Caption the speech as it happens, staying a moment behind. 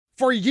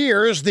For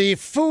years, the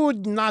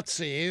food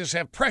Nazis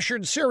have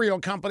pressured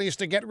cereal companies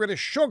to get rid of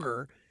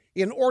sugar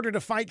in order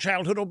to fight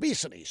childhood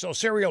obesity. So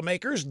cereal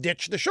makers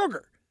ditched the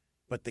sugar,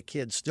 but the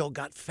kids still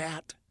got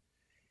fat.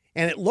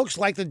 And it looks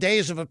like the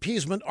days of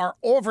appeasement are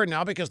over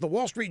now because the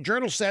Wall Street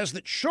Journal says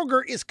that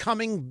sugar is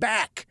coming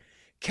back.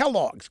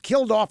 Kellogg's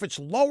killed off its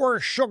lower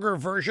sugar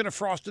version of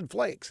Frosted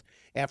Flakes.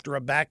 After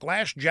a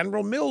backlash,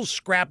 General Mills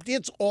scrapped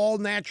its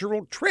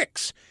all-natural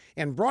Trix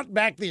and brought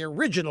back the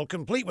original,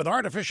 complete with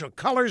artificial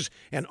colors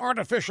and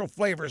artificial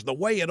flavors the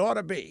way it ought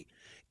to be.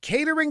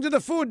 Catering to the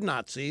food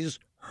Nazis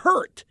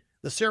hurt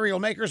the cereal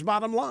makers'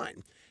 bottom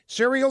line.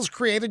 Cereals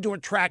created to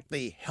attract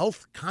the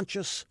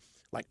health-conscious,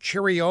 like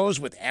Cheerios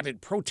with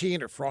added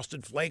protein or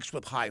Frosted Flakes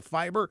with high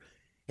fiber,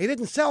 they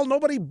didn't sell.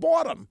 Nobody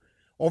bought them.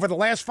 Over the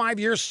last 5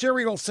 years,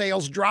 cereal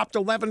sales dropped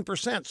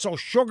 11%. So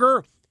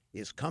sugar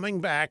is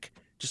coming back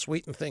to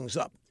sweeten things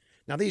up.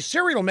 Now, these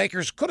cereal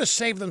makers could have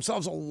saved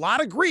themselves a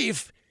lot of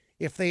grief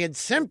if they had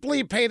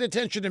simply paid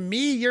attention to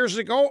me years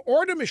ago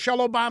or to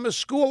Michelle Obama's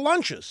school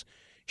lunches.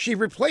 She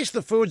replaced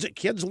the foods that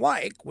kids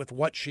like with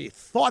what she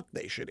thought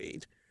they should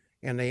eat,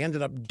 and they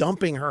ended up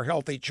dumping her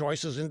healthy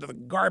choices into the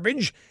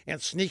garbage and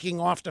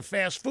sneaking off to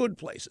fast food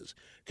places.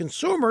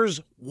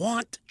 Consumers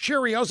want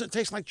Cheerios that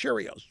taste like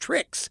Cheerios,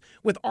 Trix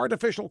with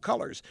artificial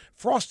colors,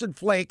 Frosted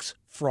Flakes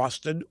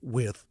frosted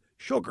with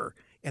sugar,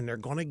 and they're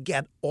going to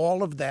get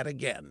all of that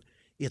again.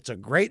 It's a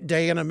great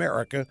day in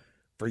America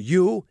for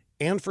you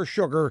and for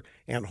sugar,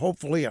 and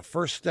hopefully a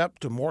first step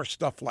to more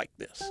stuff like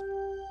this.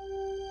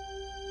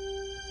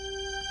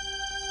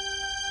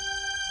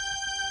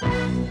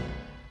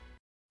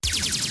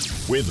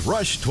 With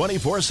Rush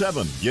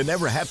 24/7, you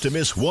never have to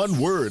miss one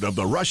word of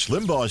the Rush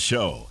Limbaugh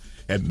Show.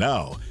 And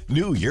now,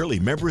 new yearly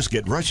members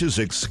get Rush's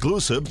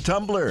exclusive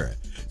tumbler.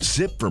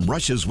 Sip from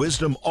Rush's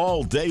wisdom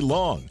all day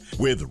long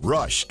with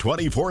Rush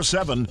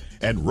 24/7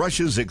 and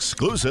Rush's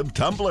exclusive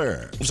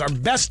tumbler. It's our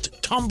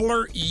best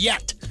tumbler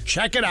yet.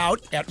 Check it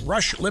out at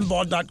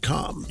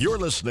rushlimbaugh.com. You're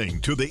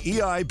listening to the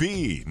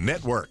EIB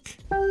Network.